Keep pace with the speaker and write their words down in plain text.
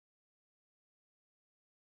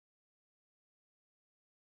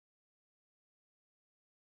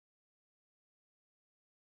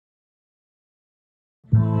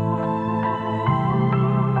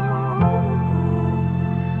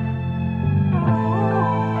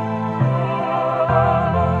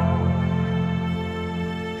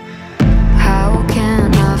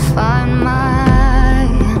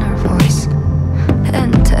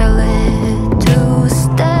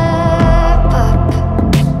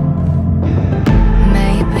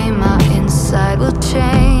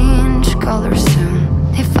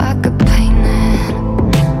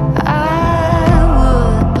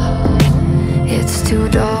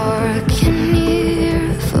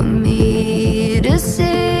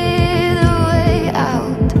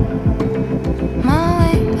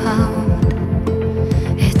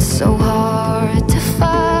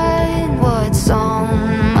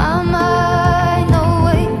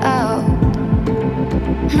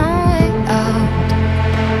my way out.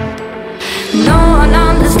 No one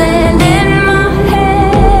understands in my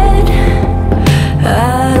head.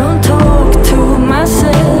 I don't talk to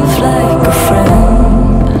myself like a friend.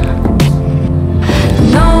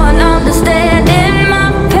 No one understands in my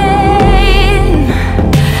pain.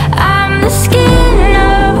 I'm the skin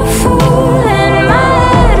of a fool, and my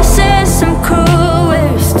head says I'm cruel.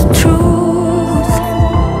 Where's the truth?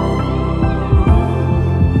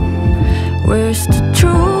 Where's the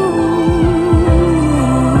truth?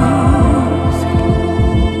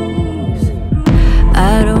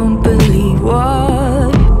 I don't believe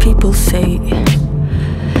what people say,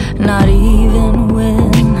 not even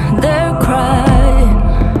when they're crying.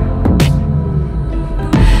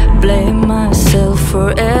 Blame myself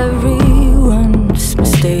for everyone's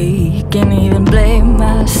mistake, and even blame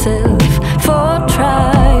myself for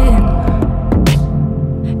trying.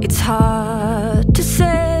 It's hard to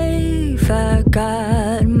say if I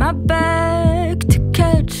got my back to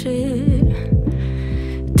catch it,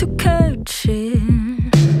 to catch it.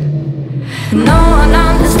 No one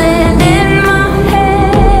understands in my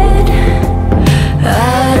head.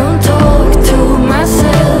 I don't talk to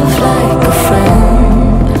myself like a friend.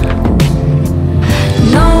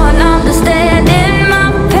 No one understands in my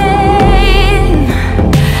pain.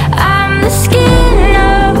 I'm the skin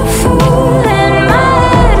of a fool, and my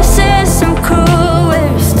head says I'm cruel.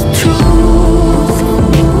 Where's the truth?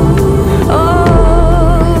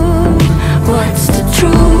 Oh, what's the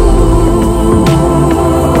truth?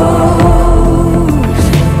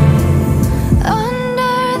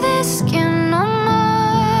 Under this skin of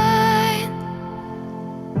mine,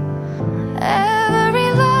 every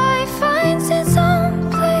life finds its own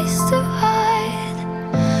place to hide.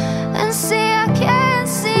 And see, I can't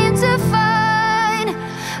seem to find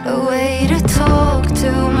a way to talk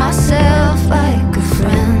to myself like a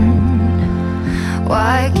friend.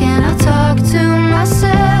 Why can't I talk to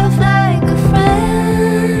myself?